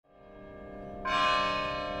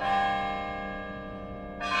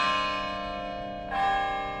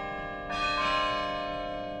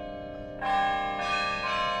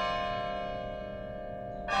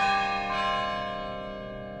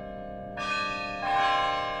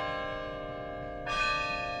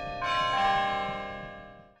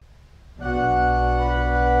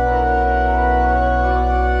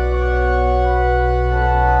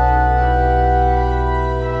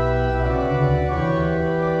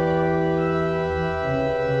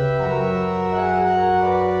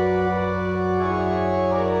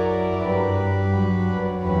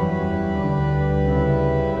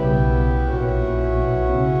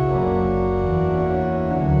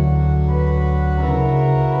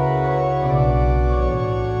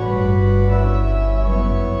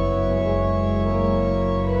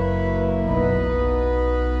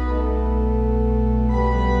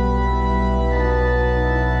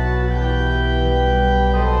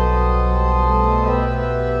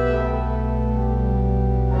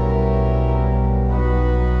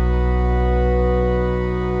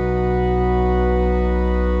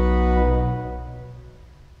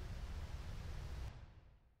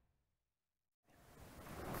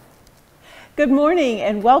Good morning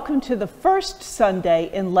and welcome to the first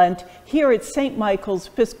Sunday in Lent here at St. Michael's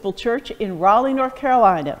Episcopal Church in Raleigh, North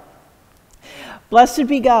Carolina. Blessed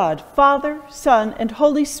be God, Father, Son, and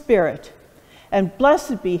Holy Spirit, and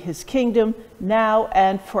blessed be his kingdom now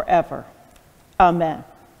and forever. Amen.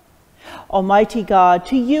 Almighty God,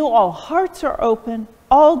 to you all hearts are open,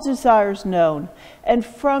 all desires known, and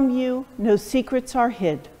from you no secrets are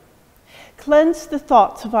hid. Cleanse the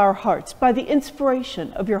thoughts of our hearts by the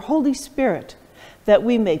inspiration of your Holy Spirit, that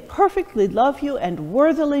we may perfectly love you and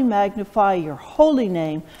worthily magnify your holy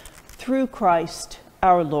name through Christ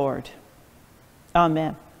our Lord.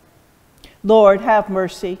 Amen. Lord, have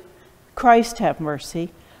mercy. Christ, have mercy.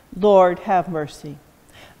 Lord, have mercy.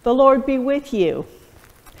 The Lord be with you.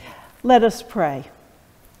 Let us pray.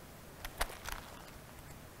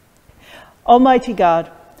 Almighty God,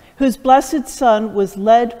 whose blessed Son was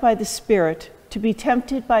led by the Spirit to be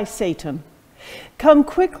tempted by Satan, come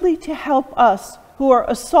quickly to help us who are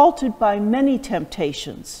assaulted by many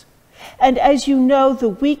temptations. And as you know the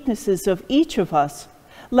weaknesses of each of us,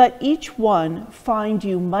 let each one find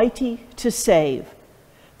you mighty to save.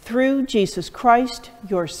 Through Jesus Christ,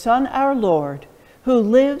 your Son, our Lord, who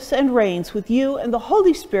lives and reigns with you and the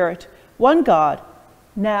Holy Spirit, one God,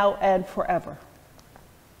 now and forever.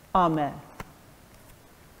 Amen.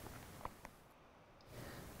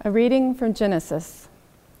 A reading from Genesis.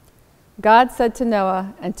 God said to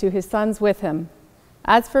Noah and to his sons with him,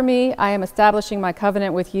 "As for me, I am establishing my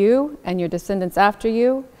covenant with you and your descendants after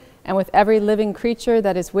you, and with every living creature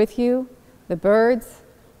that is with you, the birds,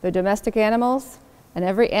 the domestic animals, and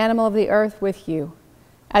every animal of the earth with you,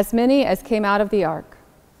 as many as came out of the ark.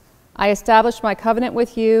 I establish my covenant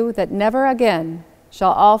with you that never again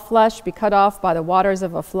shall all flesh be cut off by the waters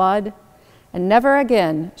of a flood, and never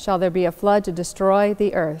again shall there be a flood to destroy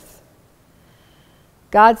the earth."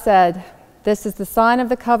 God said, "This is the sign of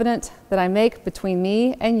the covenant that I make between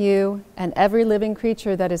me and you and every living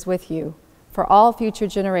creature that is with you, for all future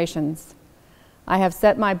generations. I have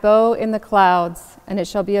set my bow in the clouds, and it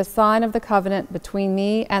shall be a sign of the covenant between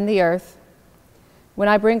me and the earth. When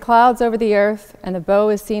I bring clouds over the earth, and the bow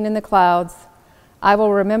is seen in the clouds, I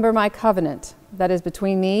will remember my covenant that is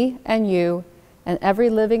between me and you and every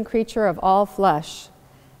living creature of all flesh,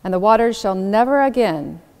 and the waters shall never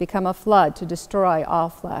again become a flood to destroy all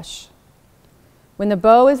flesh. When the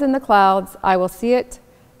bow is in the clouds, I will see it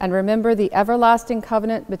and remember the everlasting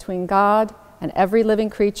covenant between God and every living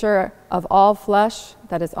creature of all flesh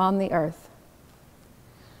that is on the earth."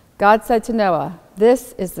 God said to Noah,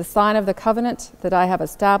 "This is the sign of the covenant that I have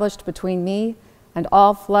established between me and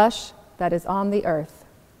all flesh that is on the earth."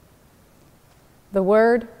 The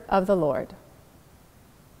word of the Lord.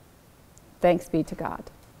 Thanks be to God.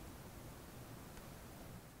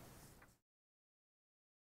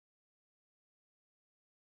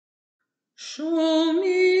 Show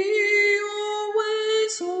me your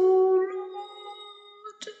ways, O Lord,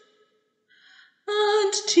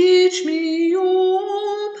 and teach me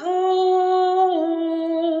your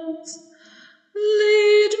paths.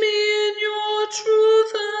 Lead me in your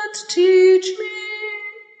truth and teach me,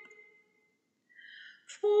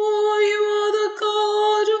 for you are the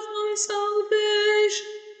God of my salvation.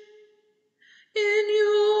 In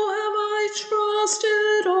you have I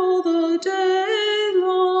trusted all the day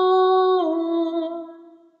long.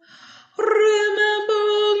 Remember,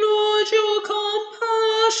 Lord, your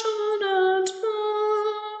compassion and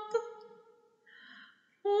love,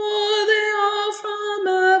 for they are from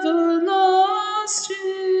everlasting.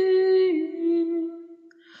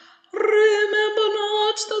 Remember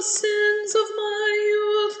not the sins of my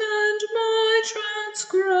youth and my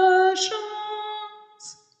transgressions.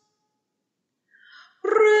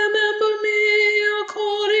 Remember me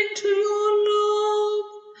according to your love,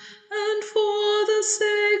 and for the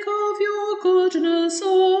sake of your goodness, O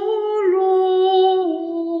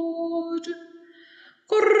Lord.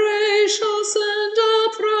 Gracious and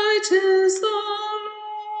upright is the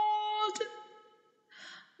Lord.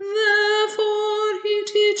 Therefore he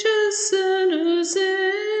teaches sinners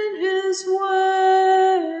in his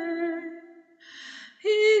way.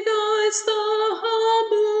 He guides the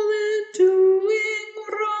humble in doing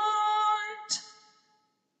right,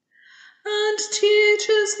 and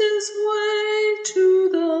teaches his way to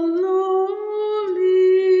the lowly.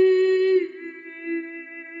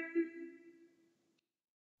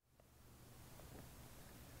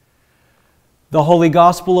 The Holy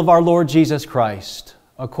Gospel of our Lord Jesus Christ,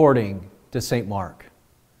 according to St. Mark.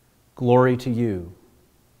 Glory to you,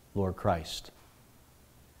 Lord Christ.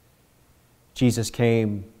 Jesus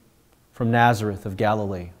came from Nazareth of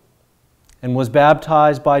Galilee and was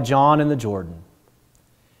baptized by John in the Jordan.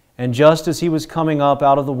 And just as he was coming up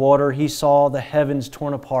out of the water, he saw the heavens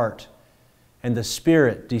torn apart and the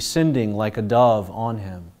Spirit descending like a dove on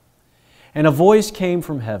him. And a voice came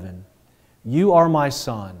from heaven, "You are my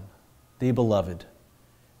Son, the Beloved.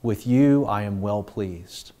 With you I am well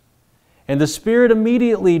pleased." And the Spirit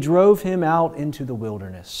immediately drove him out into the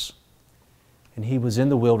wilderness. And he was in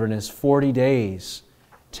the wilderness 40 days,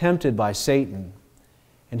 tempted by Satan.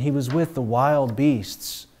 And he was with the wild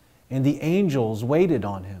beasts, and the angels waited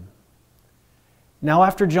on him. Now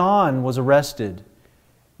after John was arrested,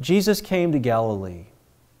 Jesus came to Galilee,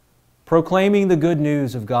 proclaiming the good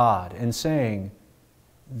news of God and saying,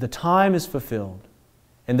 "The time is fulfilled,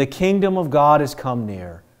 and the kingdom of God is come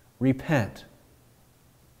near. Repent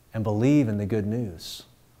and believe in the good news."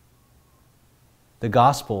 The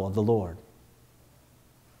gospel of the Lord.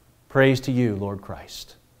 Praise to you, Lord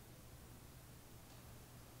Christ.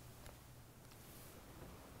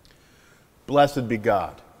 Blessed be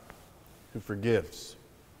God, who forgives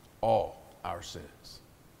all our sins.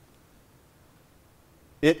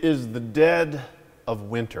 It is the dead of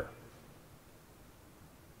winter.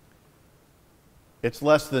 It's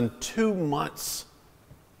less than 2 months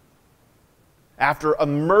after a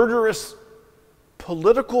murderous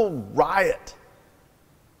political riot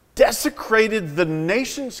desecrated the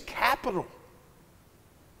nation's capital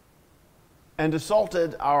and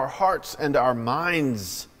assaulted our hearts and our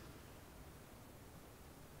minds.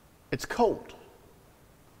 It's cold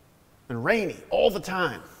and rainy all the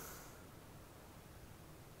time.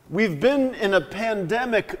 We've been in a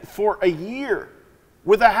pandemic for a year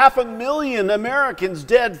with 500,000 Americans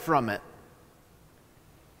dead from it.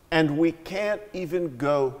 And we can't even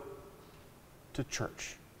go to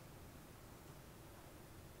church.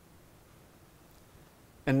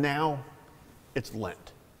 And now it's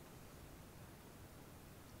Lent.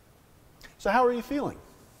 So how are you feeling?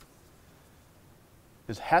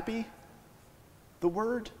 Is happy the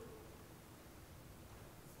word?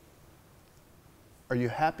 Are you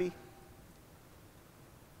happy?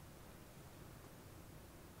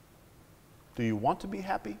 Do you want to be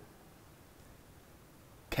happy?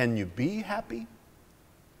 Can you be happy?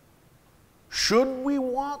 Should we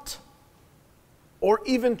want or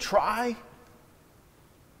even try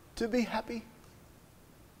to be happy?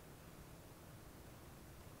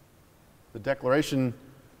 The Declaration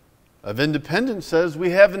of Independence says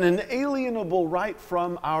we have an inalienable right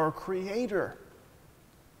from our Creator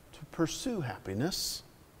to pursue happiness.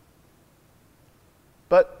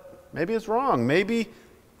 But maybe it's wrong. Maybe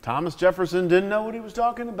Thomas Jefferson didn't know what he was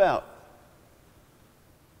talking about.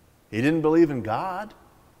 He didn't believe in God.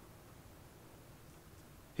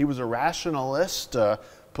 He was a rationalist, a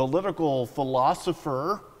political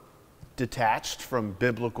philosopher, detached from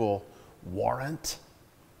biblical warrant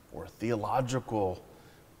or theological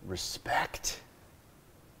respect.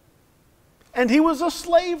 And he was a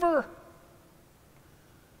slaver.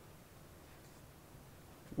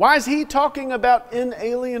 Why is he talking about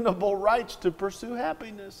inalienable rights to pursue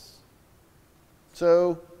happiness?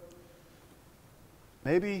 So,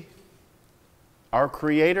 maybe our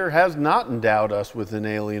Creator has not endowed us with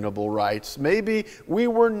inalienable rights. Maybe we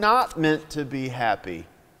were not meant to be happy.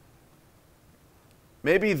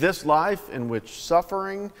 Maybe this life in which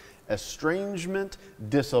suffering, estrangement,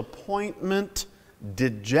 disappointment,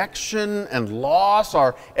 dejection, and loss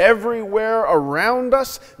are everywhere around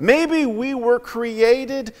us, maybe we were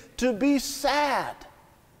created to be sad.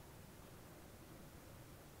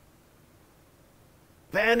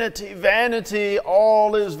 Vanity, vanity,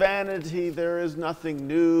 all is vanity. There is nothing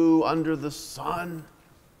new under the sun,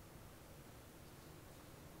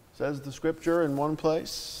 says the Scripture in one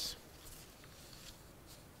place.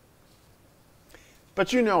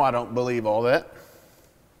 But you know I don't believe all that.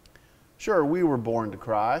 Sure, we were born to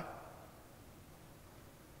cry,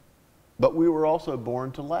 but we were also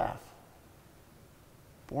born to laugh,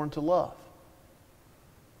 born to love,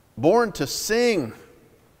 born to sing,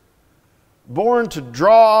 born to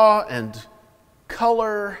draw and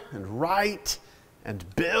color and write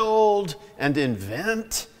and build and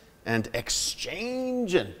invent and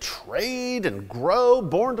exchange and trade and grow,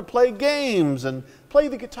 born to play games and play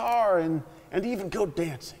the guitar and even go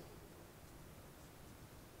dancing.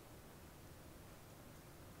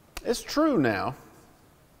 It's true now.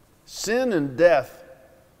 Sin and death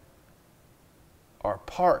are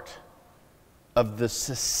part of the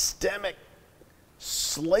systemic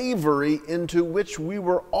slavery into which we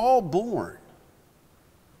were all born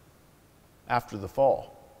after the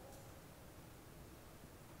fall.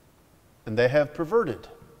 And they have perverted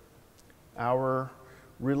our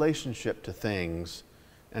relationship to things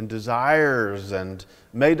and desires and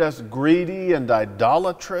made us greedy and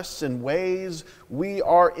idolatrous in ways we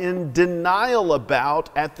are in denial about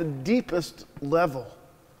at the deepest level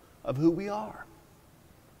of who we are.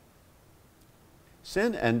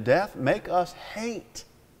 Sin and death make us hate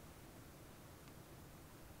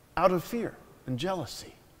out of fear and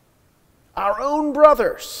jealousy our own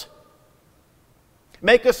brothers,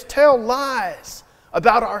 make us tell lies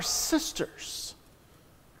about our sisters,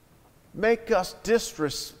 make us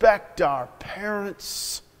disrespect our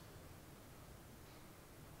parents,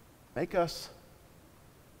 make us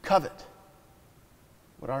covet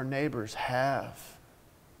what our neighbors have,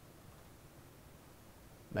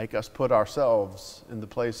 make us put ourselves in the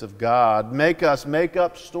place of God, make us make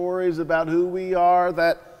up stories about who we are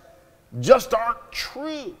that just aren't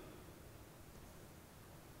true,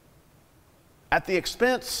 at the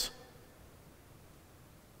expense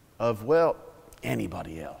of, well,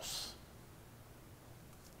 anybody else.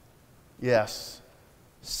 Yes,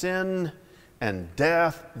 sin and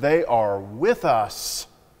death, they are with us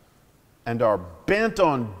and are bent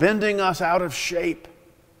on bending us out of shape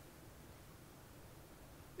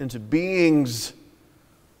into beings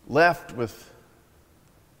left with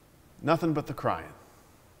nothing but the crying.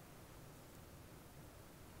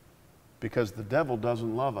 Because the devil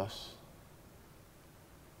doesn't love us.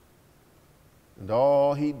 And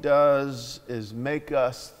all he does is make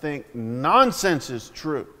us think nonsense is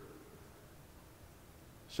true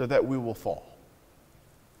so that we will fall.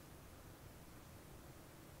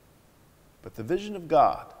 But the vision of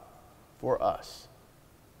God for us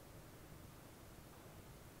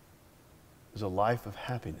is a life of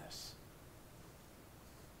happiness.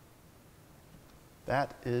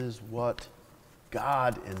 That is what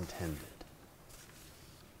God intended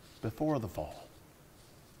before the fall.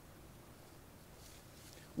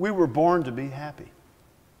 We were born to be happy,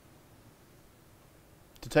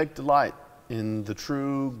 to take delight in the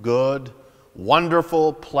true, good,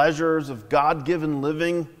 wonderful pleasures of God-given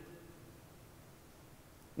living.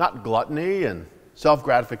 Not gluttony and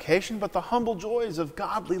self-gratification, but the humble joys of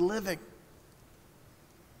godly living.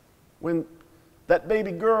 When that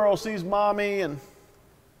baby girl sees mommy and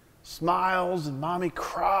smiles and mommy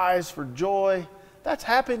cries for joy, that's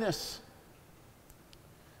happiness.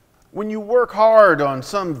 When you work hard on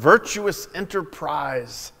some virtuous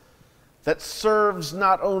enterprise that serves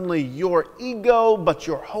not only your ego, but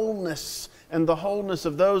your wholeness and the wholeness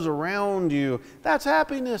of those around you, that's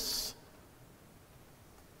happiness.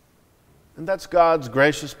 And that's God's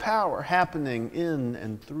gracious power happening in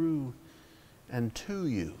and through and to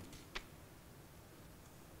you.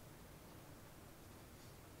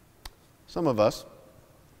 Some of us,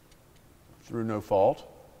 through no fault,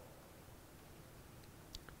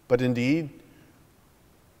 but indeed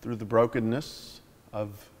through the brokenness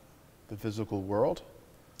of the physical world,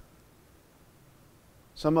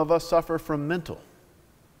 some of us suffer from mental,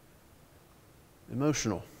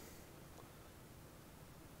 emotional,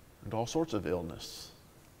 and all sorts of illness.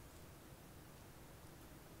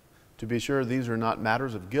 To be sure, these are not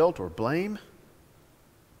matters of guilt or blame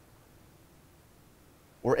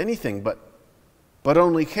or anything but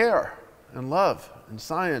only care and love and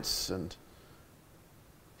science and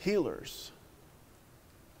healers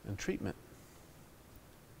and treatment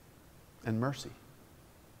and mercy.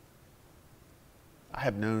 I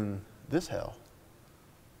have known this hell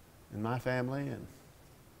in my family, and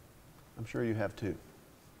I'm sure you have too.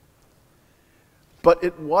 But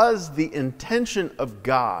it was the intention of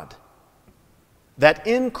God that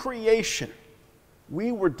in creation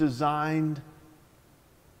we were designed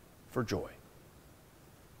for joy.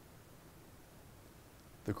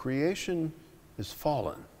 The creation is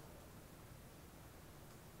fallen.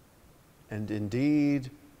 And indeed,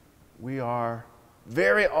 we are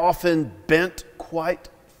very often bent quite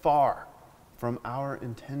far from our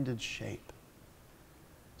intended shape.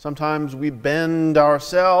 Sometimes we bend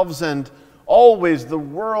ourselves, and always the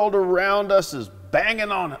world around us is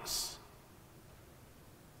banging on us.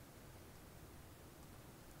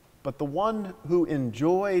 But the one who in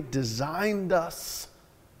joy designed us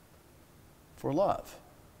for love,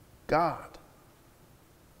 God,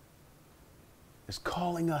 is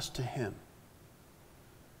calling us to Him,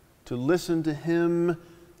 to listen to Him,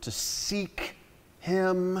 to seek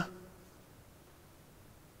Him,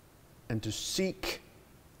 and to seek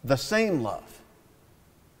the same love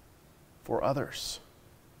for others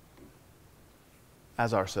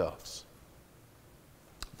as ourselves.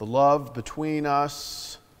 The love between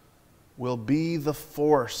us will be the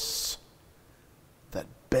force that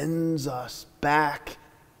bends us back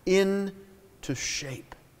into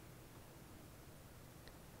shape.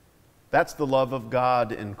 That's the love of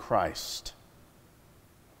God in Christ.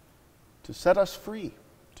 to set us free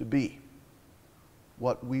to be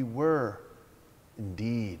what we were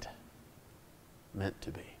indeed meant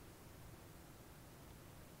to be.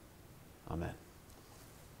 Amen.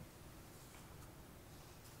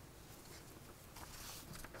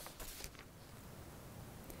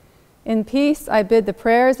 In peace, I bid the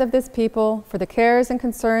prayers of this people for the cares and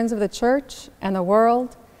concerns of the church and the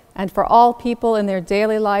world, and for all people in their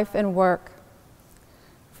daily life and work,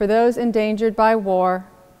 for those endangered by war,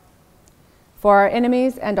 for our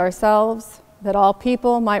enemies and ourselves, that all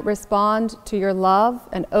people might respond to your love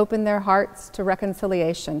and open their hearts to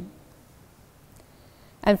reconciliation,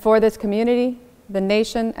 and for this community, the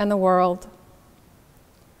nation, and the world,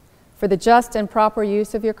 for the just and proper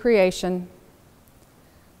use of your creation,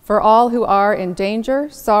 for all who are in danger,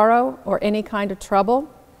 sorrow, or any kind of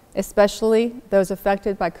trouble, especially those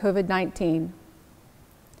affected by COVID-19.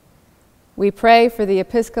 We pray for the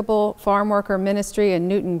Episcopal Farm Worker Ministry in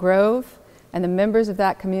Newton Grove and the members of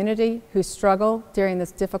that community who struggle during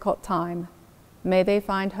this difficult time. May they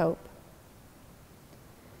find hope.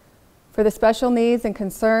 For the special needs and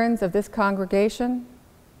concerns of this congregation,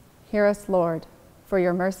 hear us, Lord, for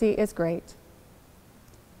your mercy is great.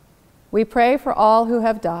 We pray for all who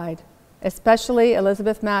have died, especially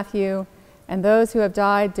Elizabeth Matthew and those who have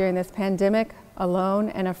died during this pandemic alone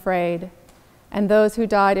and afraid, and those who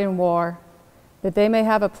died in war, that they may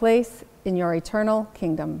have a place in your eternal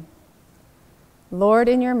kingdom. Lord,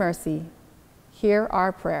 in your mercy, hear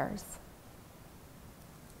our prayers.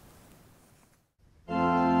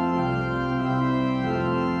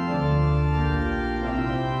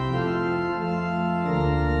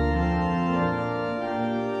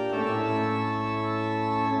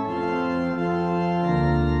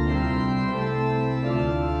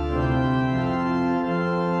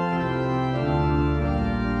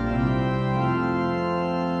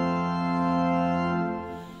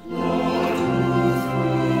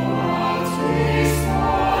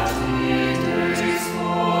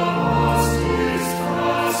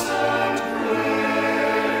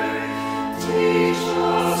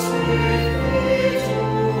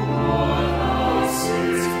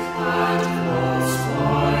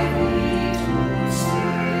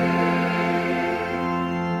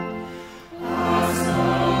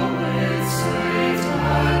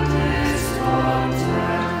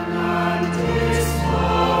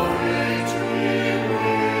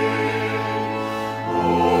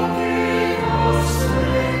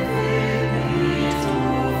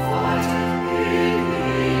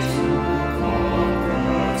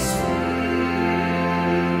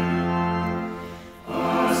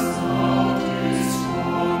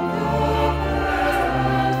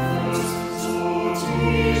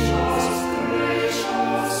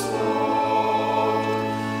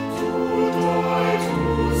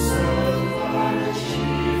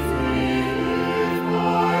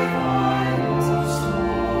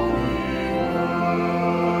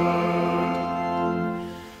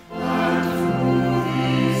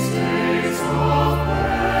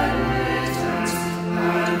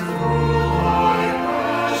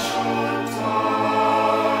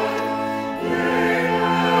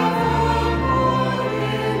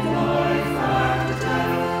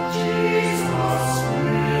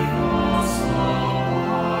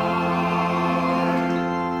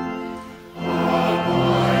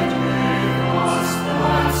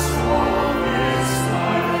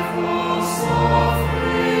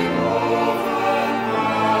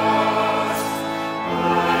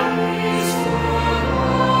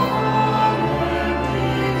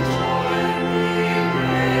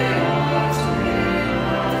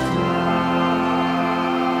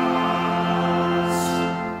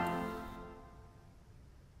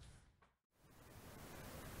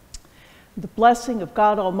 The blessing of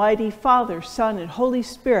God Almighty, Father, Son, and Holy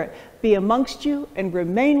Spirit be amongst you and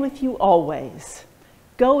remain with you always.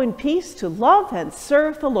 Go in peace to love and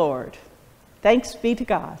serve the Lord. Thanks be to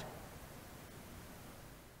God.